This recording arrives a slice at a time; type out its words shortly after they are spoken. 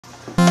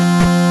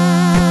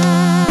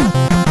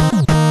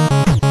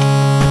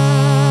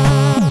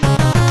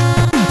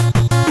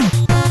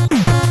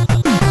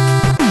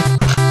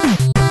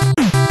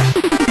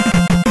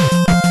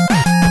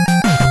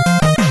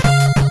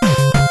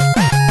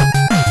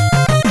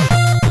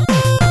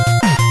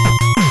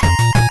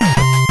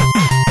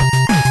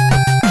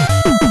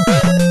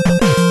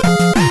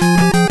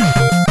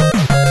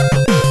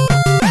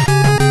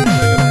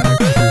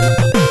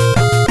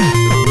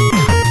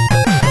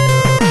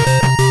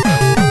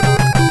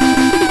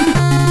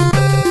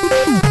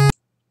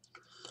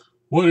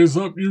What is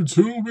up,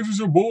 YouTube? It is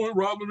your boy,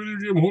 Rob the Video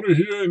Game Hoarder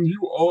here, and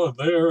you are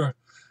there.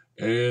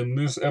 And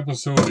this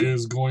episode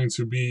is going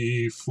to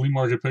be flea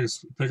market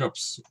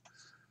pickups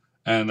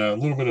and a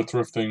little bit of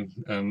thrifting.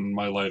 And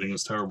my lighting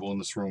is terrible in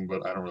this room,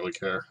 but I don't really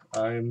care.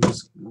 I'm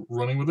just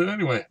running with it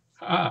anyway.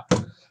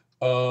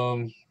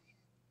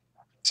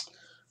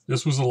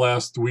 This was the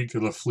last week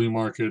of the flea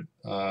market.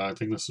 I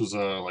think this was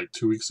like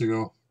 2 weeks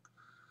ago.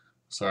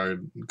 Sorry,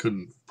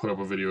 couldn't put up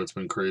a video. It's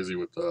been crazy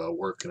with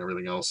work and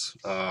everything else.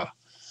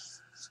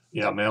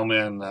 Yeah,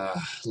 mailman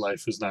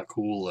life is not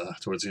cool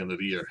towards the end of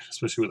the year,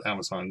 especially with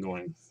Amazon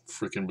going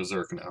freaking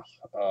berserk now.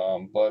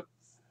 But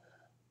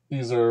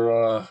these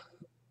are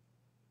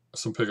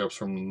some pickups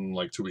from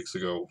like 2 weeks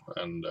ago,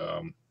 and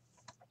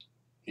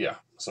yeah,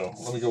 so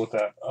let me go with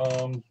that.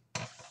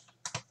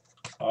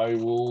 I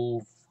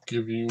will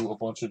give you a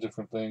bunch of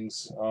different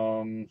things.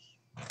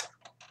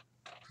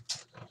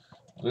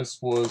 This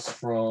was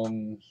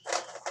from...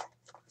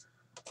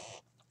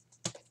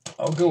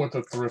 I'll go with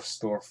the thrift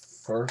store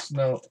first.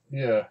 No,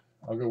 yeah,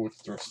 I'll go with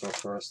the thrift store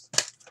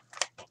first.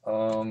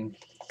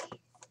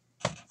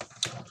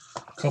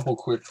 Couple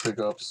quick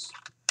pickups.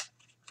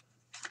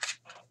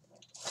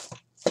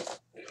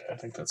 Yeah, I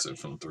think that's it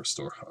from the thrift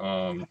store.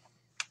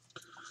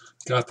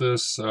 Got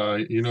this.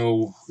 You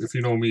know, if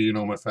you know me, you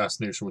know my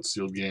fascination with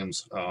sealed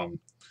games.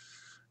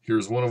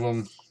 Here's one of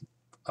them.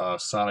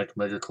 Sonic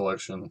Mega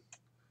Collection.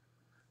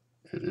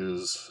 It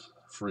is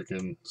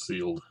freaking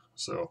sealed.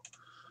 So.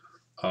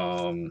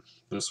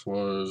 This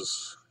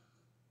was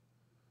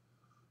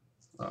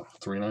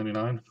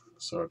 $3.99,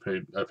 so I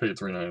paid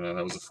 $3.99.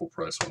 That was the full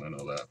price one. I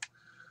know that.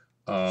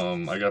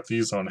 I got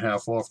these on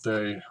half off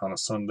day on a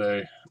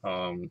Sunday.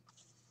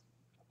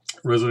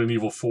 Resident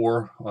Evil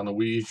 4 on the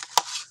Wii.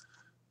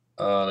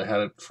 They had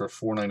it for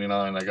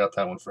 $4.99. I got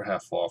that one for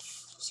half off,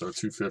 so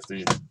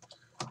 $2.50.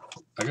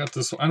 I got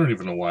this. I don't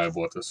even know why I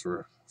bought this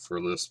for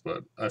this,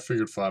 but I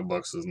figured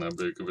 $5 isn't that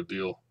big of a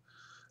deal,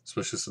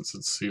 especially since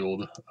it's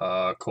sealed.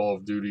 Call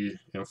of Duty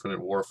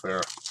Infinite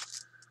Warfare.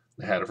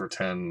 They had it for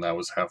 $10. That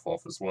was half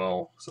off as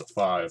well, so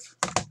 $5.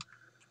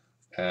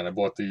 And I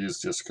bought these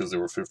just because they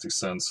were 50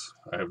 cents.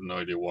 I have no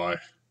idea why.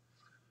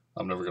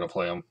 I'm never going to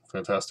play them.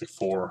 Fantastic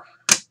Four.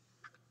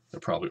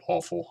 They're probably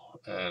awful.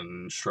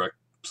 And Shrek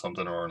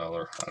something or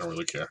another. I don't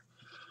really care.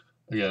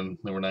 Again,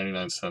 they were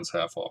 99 cents,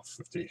 half off,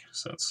 50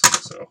 cents.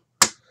 So,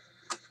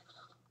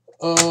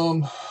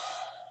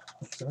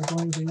 did I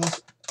buy anything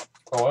else?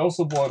 Oh, I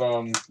also bought,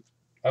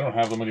 I don't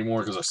have them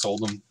anymore because I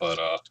sold them, but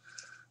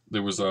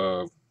there was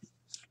a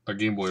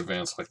Game Boy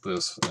Advance like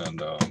this,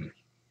 and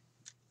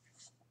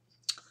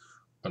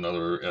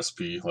another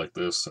SP like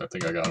this. I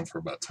think I got them for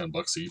about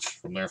 $10 each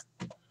from there.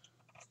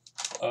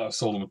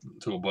 Sold them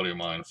to a buddy of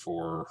mine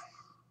for,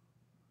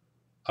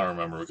 I don't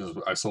remember, because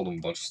I sold him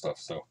a bunch of stuff.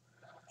 So,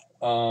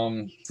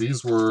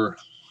 these were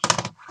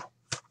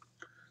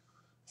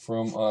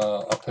from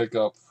a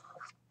pickup.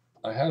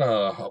 I had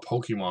a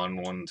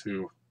Pokemon one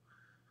too.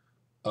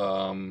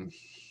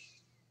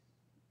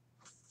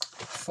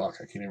 Fuck,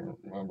 I can't even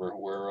remember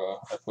where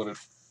I put it,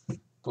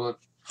 but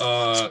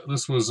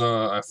this was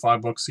at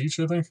 $5 each,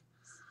 I think.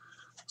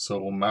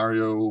 So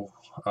Mario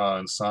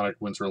and Sonic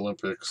Winter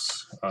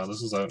Olympics.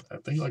 This is I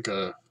think like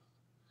a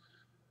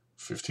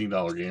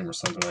 $15 game or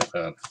something like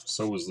that.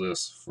 So was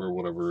this for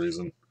whatever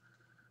reason.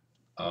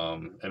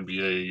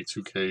 NBA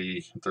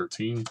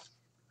 2K13,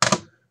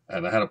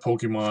 and I had a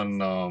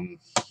Pokemon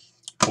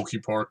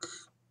Pokepark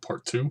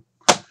Part 2.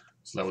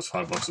 So that was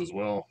 $5 as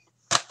well.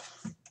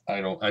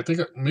 I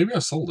think maybe I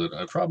sold it.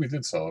 I probably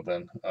did sell it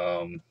then.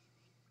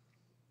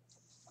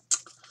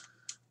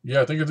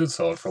 Yeah, I think I did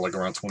sell it for like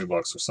around $20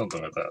 or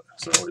something like that.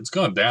 So it's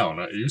gone down.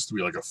 It used to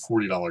be like a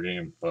 $40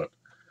 game, but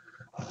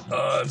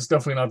it's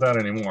definitely not that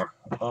anymore.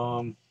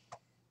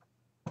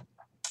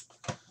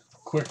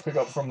 Quick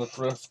pickup from the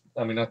thrift.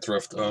 I mean, not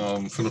thrift.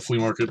 From the flea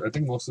market. I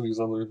think most of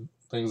these other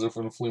things are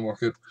from the flea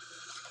market.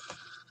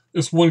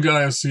 This one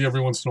guy I see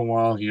every once in a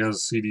while. He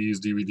has CDs,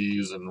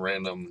 DVDs, and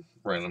random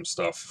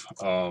stuff.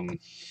 I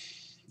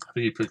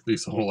think he picked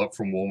these all up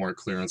from Walmart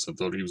clearance and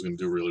thought he was going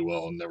to do really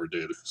well and never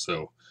did.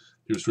 So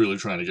he was really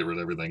trying to get rid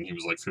of everything. He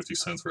was like 50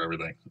 cents for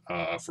everything,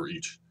 for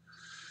each.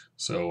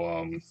 So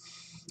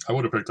I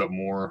would have picked up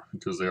more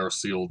because they are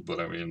sealed,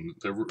 but I mean,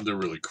 they're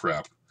really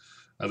crap.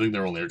 I think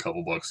they're only a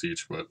couple bucks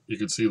each, but you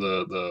can see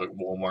the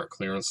Walmart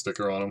clearance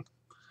sticker on them.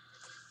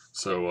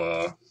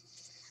 So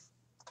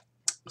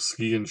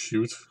Ski and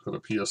Shoot for the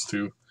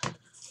PS2. I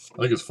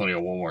think it's funny how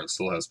Walmart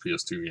still has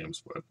PS2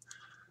 games, but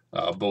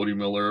Bodie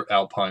Miller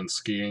Alpine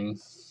Skiing,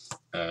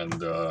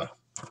 and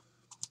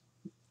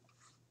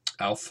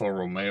Alfa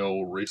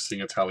Romeo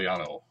Racing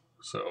Italiano.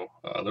 So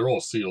they're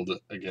all sealed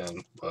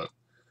again, but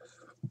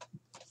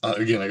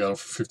again, I got them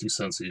for 50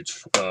 cents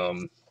each.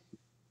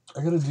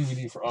 I got a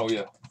DVD for, oh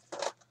yeah,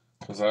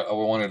 because I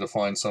wanted to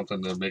find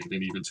something to make it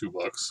an even $2.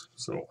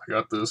 So I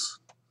got this.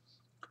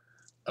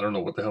 I don't know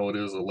what the hell it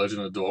is, The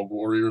Legend of Dog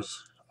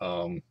Warriors.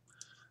 I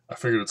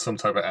figured it's some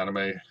type of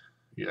anime.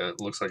 Yeah,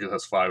 it looks like it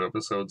has 5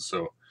 episodes,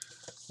 so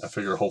I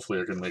figure hopefully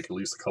I can make at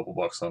least a couple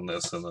bucks on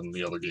this, and then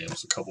the other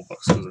games a couple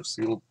bucks because they're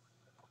sealed.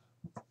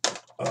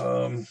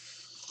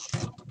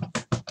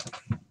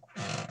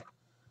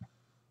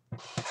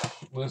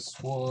 This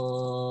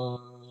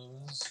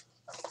was,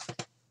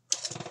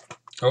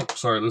 oh,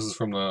 sorry, this is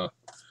from the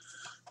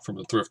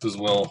thrift as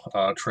well.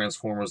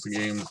 Transformers the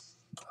game.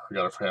 I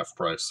got it for half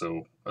price,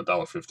 so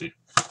 $1.50.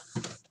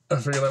 I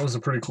figured that was a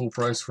pretty cool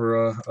price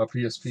for a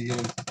PSP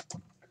game.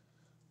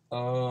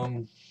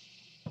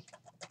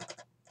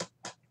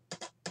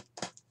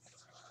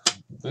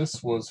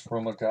 This was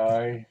from a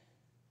guy,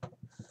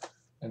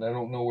 and I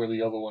don't know where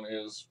the other one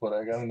is, but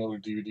I got another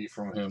DVD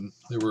from him.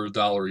 They were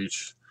 $1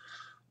 each.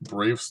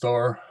 Brave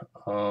Star.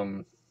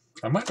 I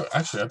might have,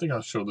 actually, I think I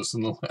showed this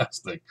in the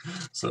last thing.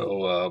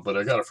 So, but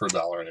I got it for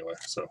 $1 anyway.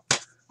 So,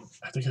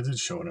 I think I did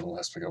show it in the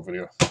last pickup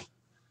video.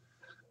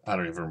 I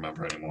don't even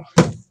remember anymore.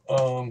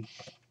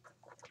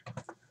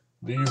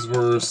 These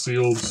were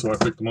sealed, so I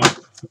picked them up,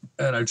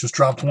 and I just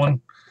dropped one.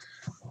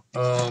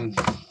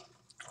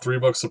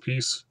 $3 a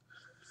piece.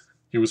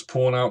 He was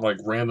pulling out like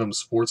random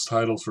sports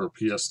titles for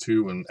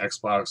PS2 and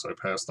Xbox. I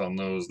passed on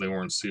those. They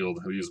weren't sealed.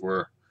 These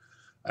were.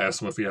 I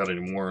asked him if he had any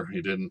more.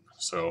 He didn't.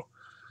 So,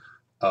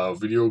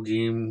 video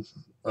game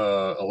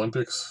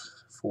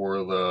Olympics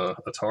for the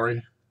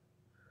Atari.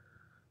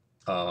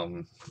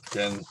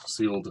 Again,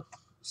 sealed.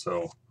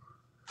 So,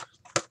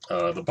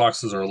 the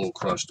boxes are a little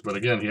crushed. But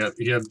again,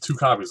 he had 2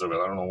 copies of it.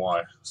 I don't know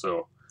why.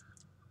 So,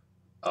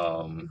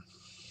 so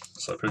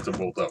I picked them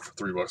both up for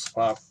 $3 a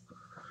pop.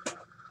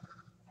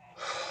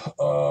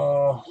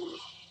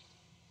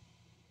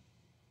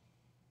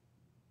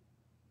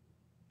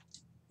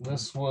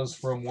 This was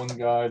from one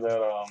guy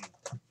that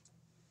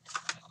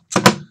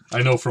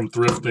I know from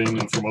thrifting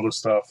and from other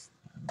stuff,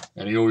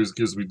 and he always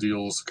gives me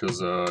deals because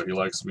he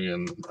likes me,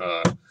 and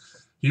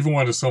he even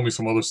wanted to sell me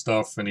some other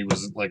stuff, and he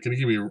was like going to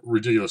give me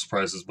ridiculous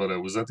prices, but it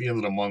was at the end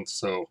of the month,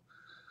 so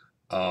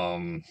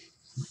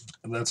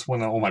that's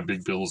when all my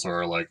big bills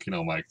are, like, you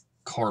know, my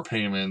car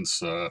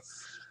payments,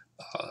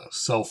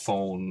 cell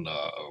phone,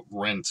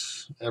 rent,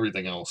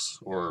 everything else,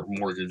 or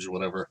mortgage,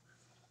 whatever.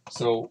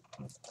 So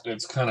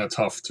it's kind of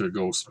tough to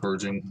go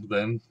spurging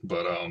then,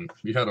 but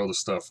he had other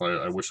stuff.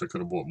 I wish I could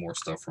have bought more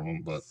stuff from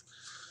him, but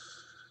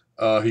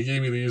he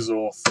gave me these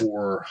all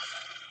for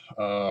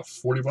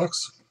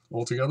 $40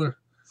 altogether.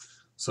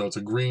 So it's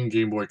a green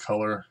Game Boy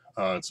Color.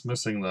 It's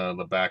missing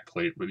the back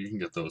plate, but you can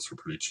get those for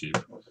pretty cheap.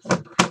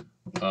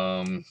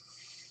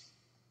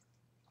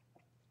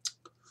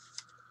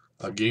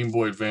 A Game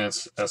Boy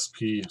Advance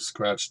SP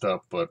scratched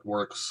up, but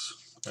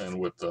works, and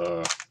with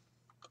the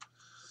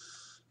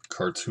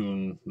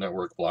Cartoon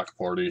Network Block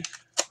Party.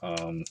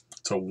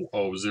 It's a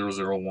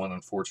 001,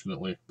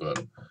 unfortunately,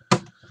 but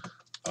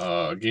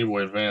Game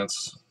Boy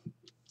Advance,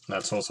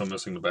 that's also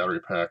missing the battery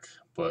pack,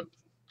 but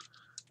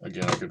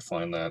again, I could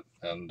find that.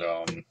 And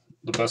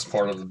the best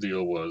part of the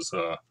deal was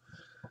a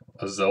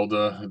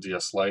Zelda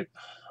DS Lite.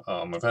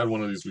 I've had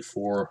one of these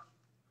before.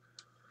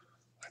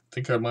 I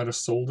think I might have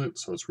sold it,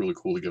 so it's really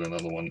cool to get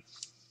another one.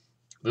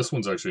 This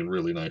one's actually in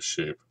really nice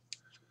shape.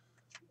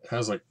 It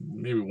has like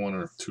maybe 1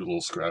 or 2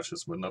 little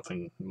scratches, but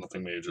nothing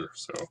major.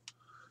 So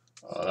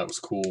that was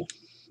cool.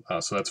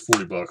 So that's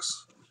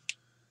 $40.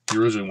 He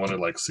originally wanted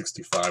like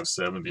 65,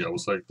 70. I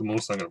was like, the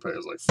most I'm gonna pay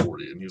is like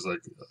 40, and he's like,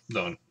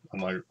 done.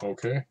 I'm like,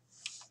 okay.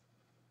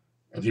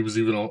 And he was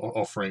even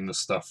offering this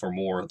stuff for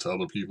more to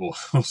other people.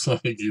 I was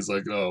like, he's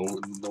like, oh,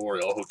 don't worry,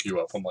 I'll hook you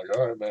up. I'm like,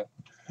 all right, man,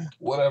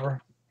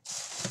 whatever.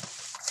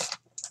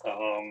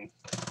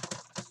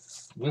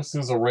 This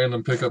is a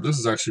random pickup. This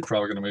is actually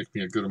probably going to make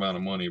me a good amount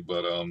of money,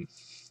 but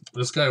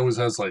this guy always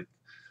has like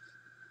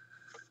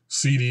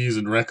CDs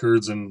and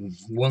records, and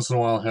once in a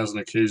while has an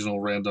occasional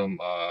random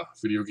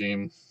video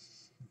game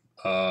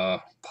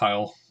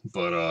pile,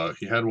 but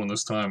he had one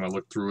this time. I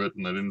looked through it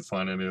and I didn't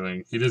find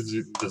anything. He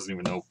doesn't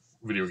even know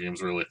video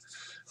games really.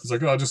 He's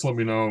like, oh, just let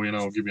me know, you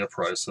know, give me a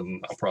price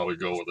and I'll probably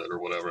go with it or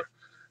whatever.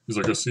 He's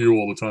like, I see you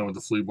all the time at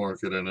the flea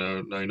market, and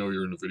I know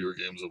you're into video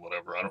games or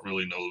whatever. I don't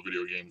really know the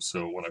video games,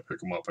 so when I pick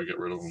them up, I get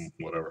rid of them,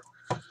 whatever.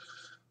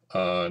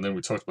 And then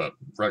we talked about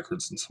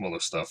records and some other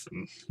stuff,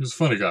 and he was a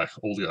funny guy,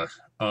 old guy.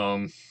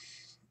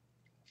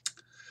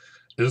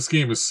 This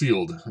game is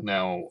sealed.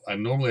 Now,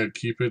 normally I'd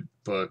keep it,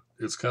 but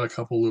it's got a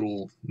couple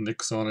little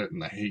nicks on it,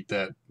 and I hate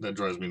that. That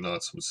drives me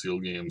nuts with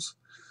sealed games.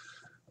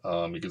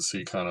 You can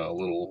see kind of a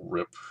little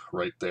rip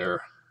right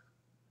there.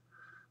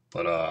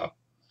 But,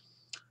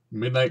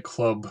 Midnight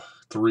Club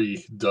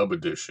 3 Dub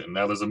Edition.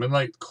 Now, there's a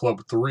Midnight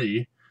Club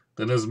 3,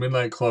 then there's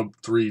Midnight Club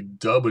 3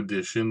 Dub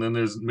Edition, then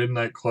there's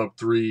Midnight Club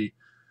 3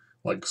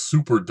 like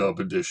Super Dub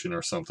Edition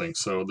or something.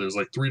 So there's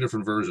like 3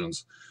 different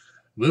versions.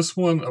 This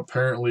one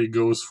apparently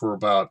goes for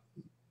about,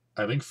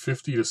 I think,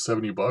 50 to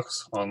 70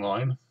 bucks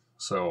online.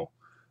 So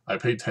I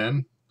paid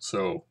 10.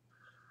 So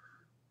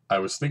I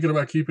was thinking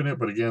about keeping it,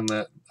 but again,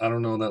 that I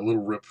don't know, that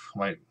little rip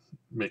might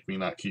make me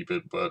not keep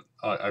it, but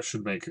I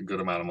should make a good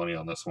amount of money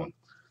on this one.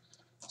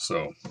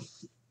 So,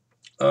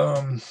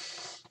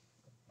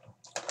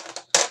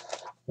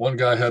 one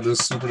guy had this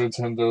Super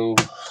Nintendo.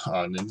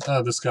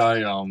 This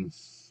guy,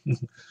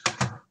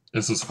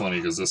 this is funny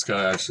because this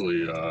guy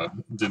actually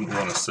didn't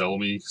want to sell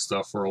me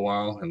stuff for a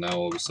while, and now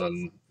all of a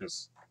sudden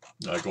it's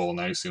like all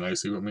nicey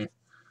with me.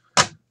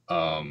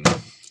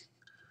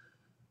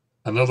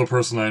 Another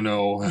person I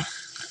know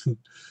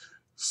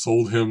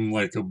sold him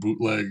like a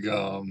bootleg.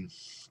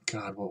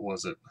 God, what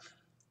was it?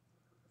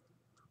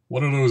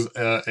 One of those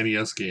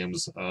NES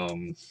games.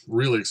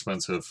 Really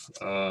expensive.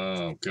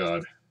 Oh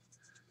God.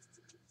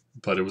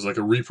 But it was like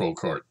a repro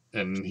cart,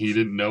 and he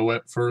didn't know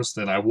at first,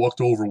 and I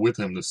walked over with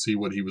him to see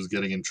what he was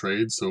getting in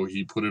trade, so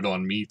he put it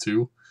on me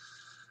too,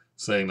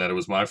 saying that it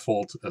was my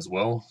fault as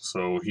well,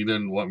 so he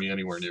didn't want me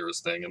anywhere near his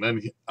thing. And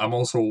then I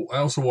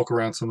also walk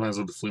around sometimes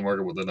at the flea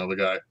market with another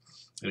guy,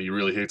 and he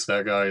really hates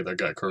that guy. That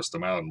guy cursed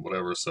him out and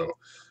whatever, so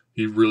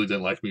he really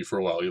didn't like me for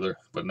a while either,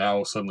 but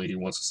now suddenly he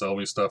wants to sell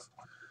me stuff,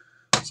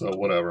 so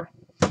whatever.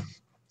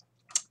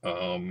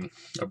 I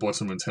bought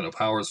some Nintendo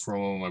Powers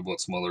from him. I bought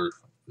some other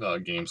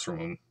games from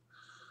him.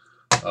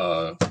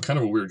 Kind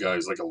of a weird guy.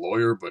 He's like a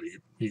lawyer, but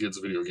he gets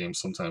video games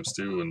sometimes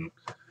too, and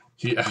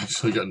he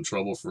actually got in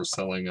trouble for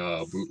selling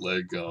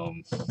bootleg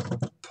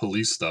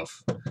police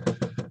stuff.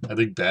 I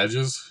think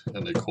badges,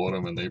 and they caught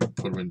him and they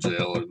put him in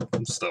jail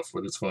and stuff,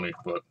 but it's funny.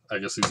 But I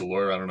guess he's a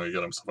lawyer. I don't know, he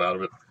got himself out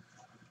of it,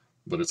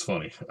 but it's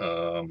funny.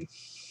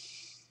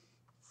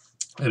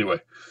 Anyway,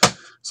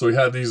 so we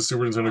had these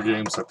Super Nintendo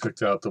games. I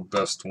picked out the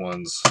best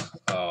ones.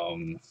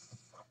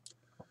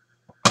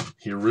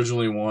 He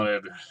originally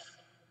wanted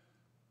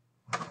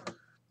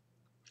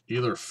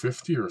either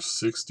 50 or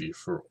 60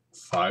 for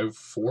 4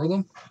 of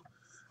them,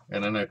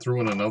 and then I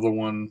threw in another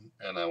one,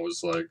 and I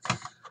was like,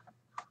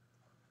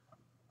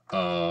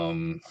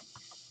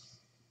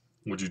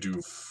 would you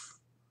do,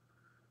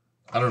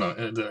 I don't know,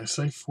 did I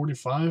say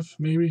 45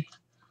 maybe?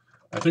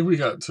 I think we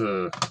got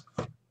to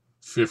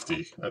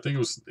 50. I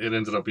think it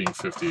ended up being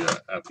 50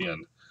 at the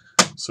end.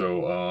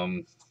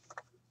 So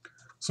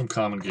some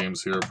common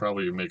games here,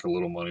 probably make a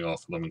little money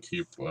off of them and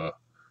keep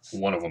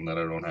one of them that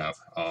I don't have.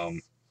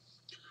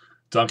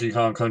 Donkey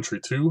Kong Country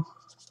 2,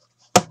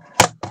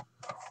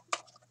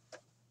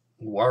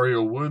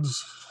 Wario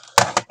Woods,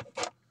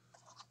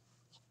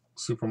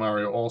 Super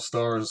Mario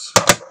All-Stars.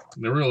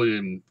 They're really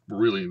in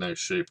really nice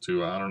shape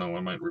too. I don't know,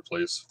 I might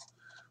replace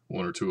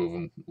 1 or 2 of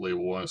them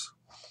label-wise.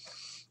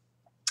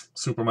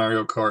 Super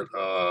Mario Kart,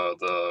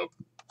 the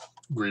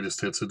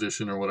Greatest Hits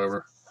Edition or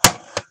whatever.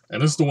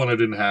 And this is the one I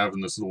didn't have,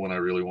 and this is the one I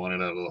really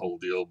wanted out of the whole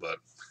deal, but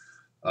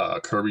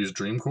Kirby's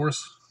Dream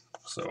Course.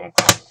 So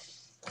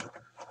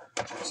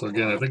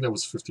again, I think that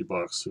was 50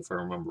 bucks if I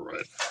remember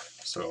right.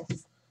 So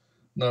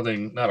not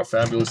a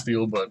fabulous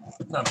deal, but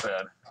not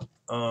bad.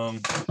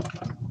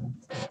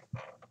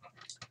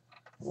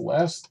 The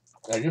last,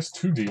 I guess,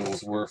 2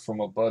 deals were from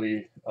a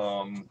buddy,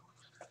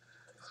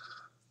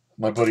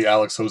 my buddy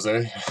Alex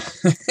Jose.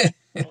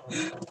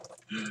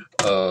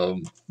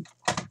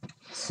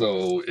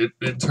 So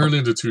it turned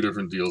into 2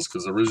 different deals,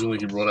 because originally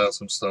he brought out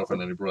some stuff and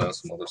then he brought out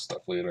some other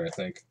stuff later, I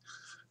think.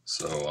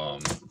 So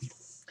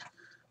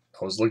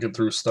I was looking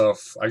through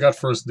stuff. I got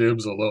first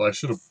dibs, although I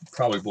should have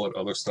probably bought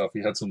other stuff.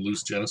 He had some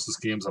loose Genesis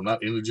games. I'm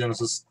not into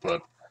Genesis,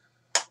 but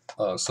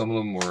some of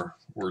them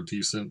were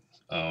decent.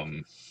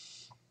 What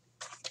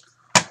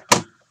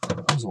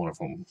was one of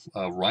them?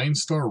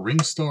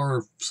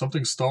 Ringstar,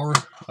 something Star.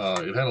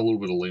 It had a little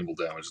bit of label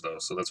damage though,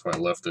 so that's why I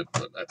left it.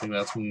 But I think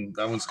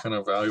that one's kind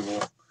of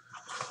valuable.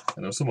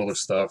 And there's some other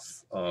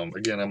stuff.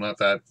 Again, I'm not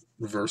that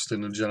versed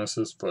into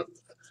Genesis, but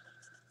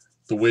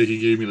the way he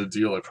gave me the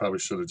deal, I probably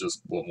should have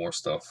just bought more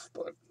stuff.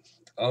 But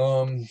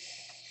I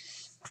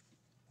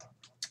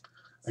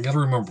gotta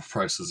remember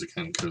prices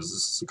again, because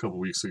this is a couple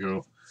weeks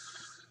ago.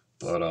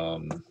 But I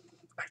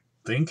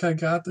think I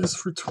got this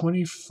for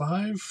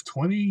 25,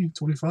 20,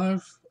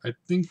 25. I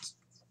think,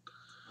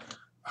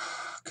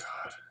 oh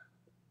God,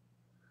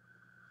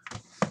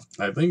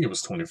 I think it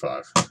was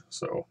 25.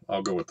 So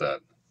I'll go with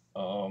that.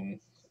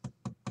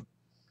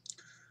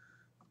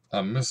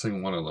 I'm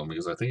missing one of them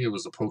because I think it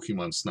was a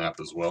Pokemon Snap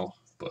as well.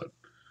 But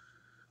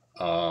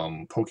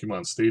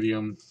Pokemon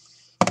Stadium,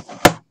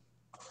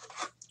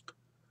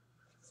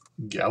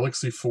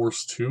 Galaxy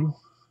Force 2,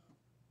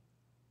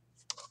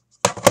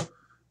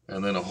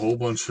 and then a whole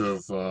bunch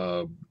of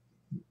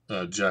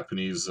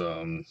Japanese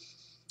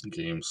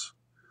games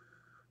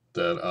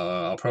that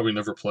I'll probably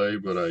never play,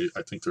 but I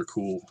think they're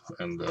cool,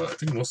 and I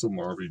think most of them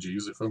are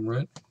RPGs, if I'm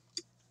right.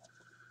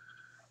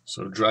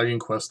 So Dragon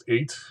Quest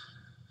 8,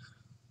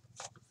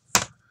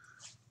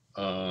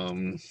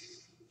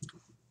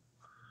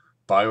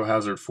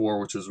 Biohazard 4,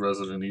 which is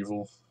Resident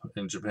Evil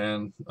in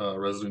Japan,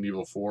 Resident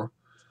Evil 4,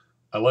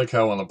 I like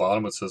how on the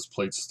bottom it says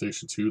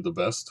PlayStation 2 the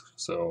best.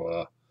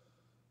 So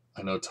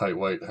I know Tight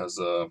White has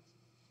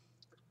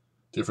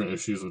different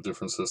issues with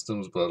different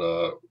systems, but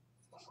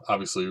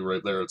obviously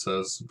right there it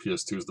says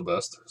PS2 is the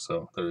best.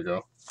 So there you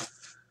go.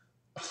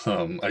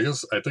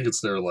 I think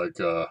it's their like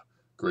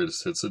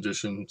greatest hits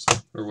editions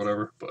or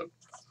whatever, but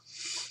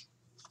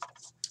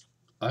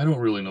I don't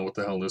really know what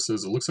the hell this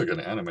is. It looks like an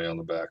anime on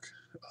the back,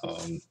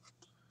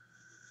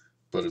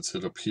 but it's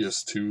in a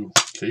PS2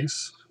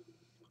 case.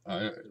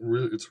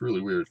 It's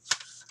really weird.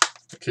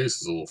 The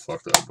case is a little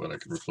fucked up, but I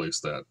can replace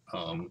that.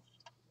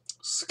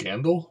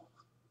 Scandal,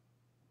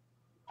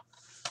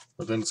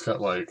 but then it's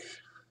got like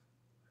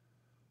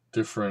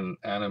different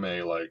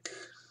anime like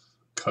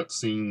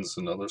cutscenes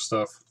and other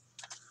stuff.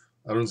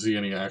 I don't see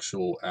any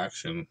actual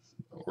action,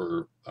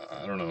 or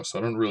I don't know, so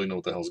I don't really know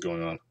what the hell's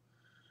going on.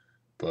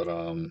 But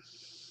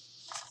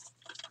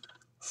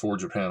for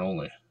Japan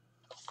only.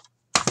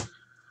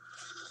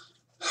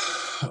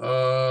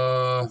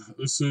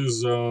 This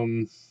is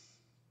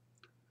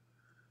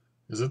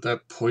it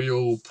that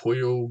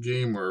Puyo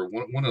game or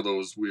one of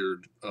those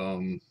weird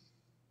kind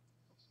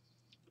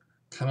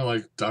of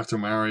like Dr.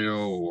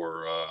 Mario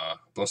or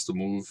Bust a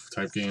Move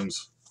type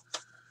games.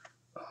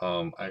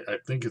 I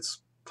think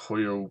it's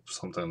Puyo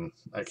something.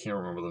 I can't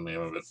remember the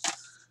name of it.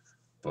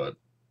 But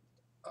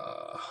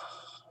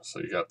so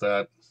you got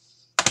that.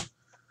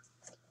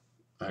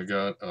 I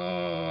got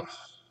I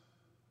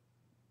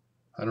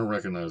don't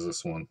recognize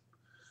this one.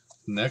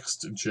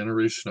 Next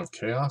Generation of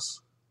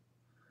Chaos.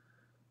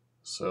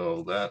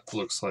 So that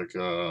looks like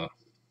a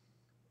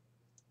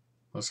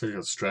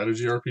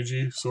strategy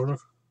RPG sort of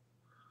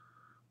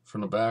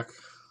from the back.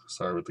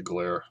 Sorry with the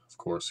glare, of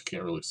course you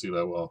can't really see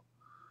that well.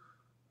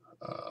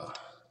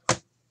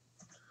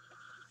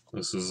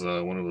 This is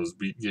one of those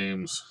beat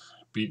games,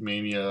 Beat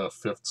Mania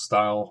 5th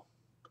style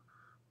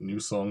new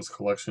songs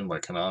collection by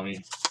Konami.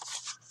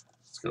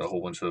 It's got a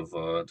whole bunch of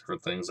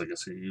different things. I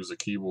guess you can use a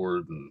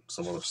keyboard and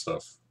some other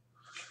stuff.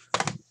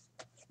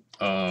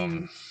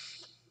 I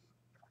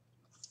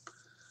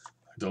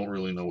don't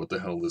really know what the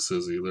hell this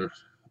is either.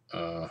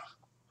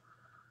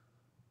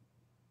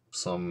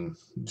 Some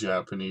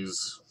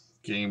Japanese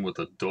game with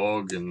a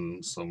dog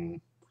and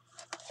some,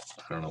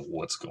 I don't know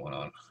what's going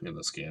on in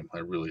this game. I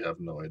really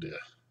have no idea.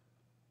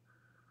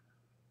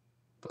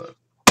 But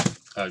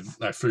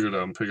I figured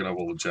I'm picking up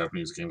all the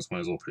Japanese games. Might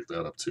as well pick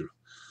that up too.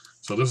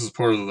 So this is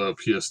part of the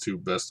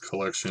PS2 Best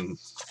Collection.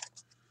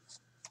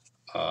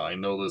 I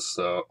know this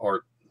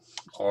R.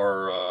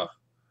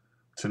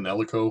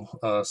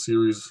 Tenelico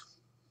series.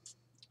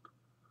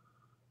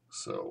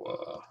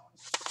 So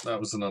that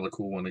was another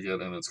cool one to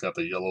get, and it's got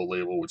the yellow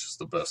label, which is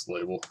the best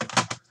label.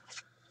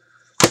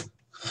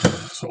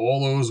 So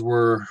all those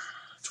were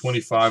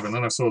 $25, and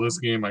then I saw this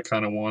game I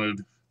kind of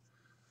wanted,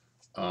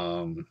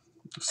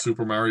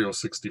 Super Mario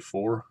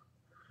 64,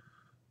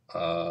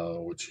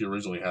 which he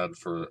originally had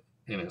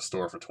in his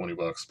store for $20,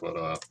 but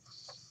I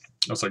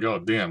was like, oh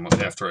damn!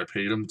 After I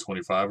paid him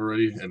 $25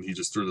 already, and he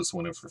just threw this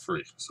one in for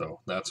free. So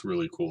that's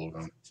really cool of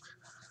him.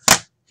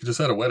 He just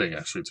had a wedding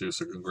actually too,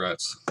 so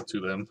congrats to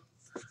them.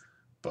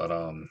 But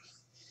and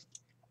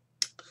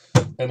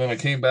then I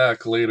came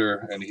back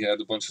later, and he had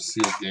a bunch of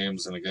sealed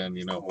games. And again,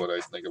 you know what I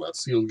think about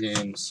sealed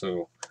games,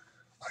 so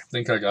I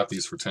think I got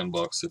these for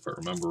 $10 if I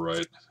remember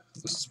right.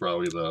 This is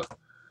probably the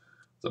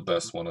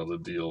best one of the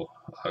deal.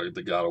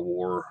 The God of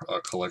War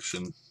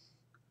collection.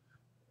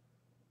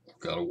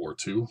 God of War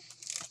 2.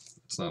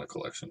 It's not a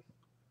collection.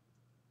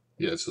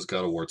 Yeah, it's just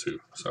God of War 2.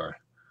 Sorry.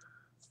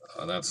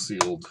 That's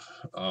sealed.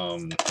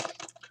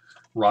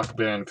 Rock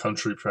Band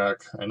Country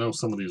Pack. I know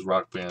some of these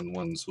Rock Band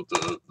ones with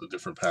the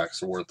different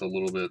packs are worth a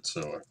little bit,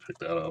 so I picked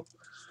that up.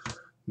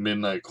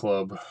 Midnight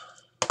Club.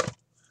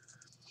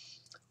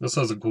 This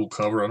has a cool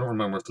cover. I don't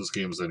remember if this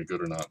game is any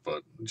good or not,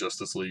 but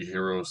Justice League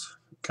Heroes.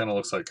 Kind of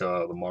looks like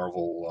the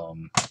Marvel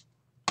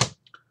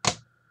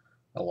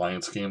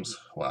Alliance games.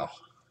 Wow.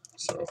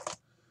 So,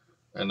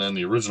 and then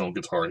the original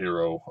Guitar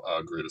Hero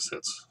Greatest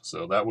Hits.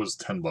 So that was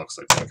 $10,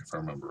 I think, if I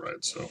remember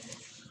right. So,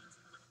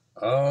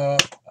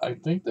 I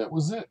think that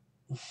was it.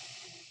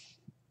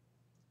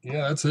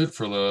 Yeah, that's it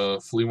for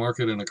the flea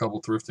market and a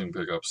couple thrifting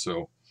pickups.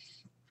 So,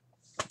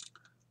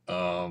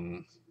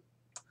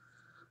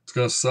 it's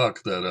gonna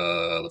suck that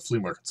the flea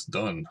market's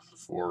done.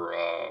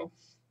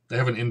 They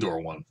have an indoor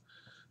one,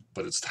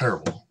 but it's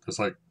terrible. There's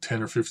like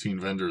 10 or 15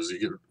 vendors. You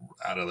get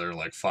out of there in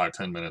like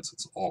 5-10 minutes.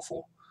 It's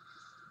awful.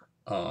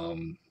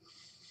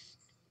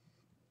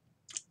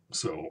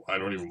 So I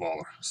don't even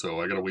bother. So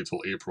I gotta wait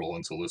till April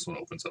until this one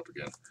opens up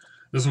again.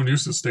 This one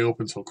used to stay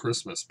open until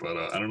Christmas, but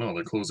I don't know.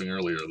 They're closing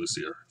earlier this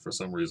year for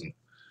some reason.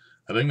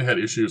 I think they had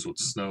issues with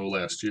snow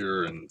last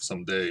year and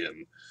some day,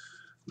 and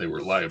they were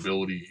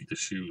liability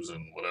issues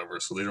and whatever,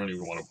 so they don't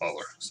even want to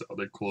bother. So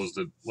they closed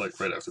it like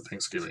right after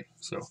Thanksgiving.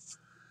 So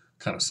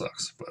kind of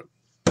sucks, but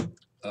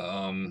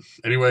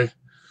anyway,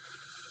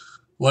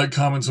 like,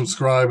 comment,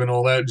 subscribe, and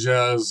all that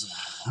jazz.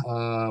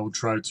 We'll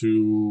try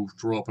to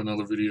draw up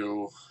another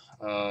video.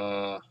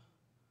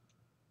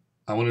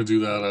 I want to do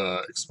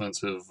that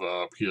expensive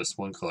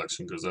PS1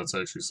 collection because that's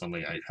actually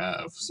something I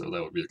have. So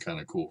that would be a kind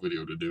of cool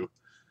video to do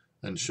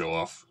and show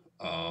off.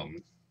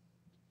 And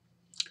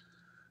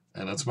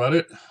that's about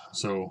it.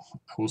 So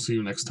I will see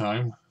you next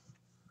time.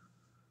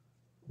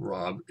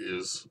 Rob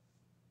is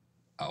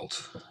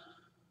out.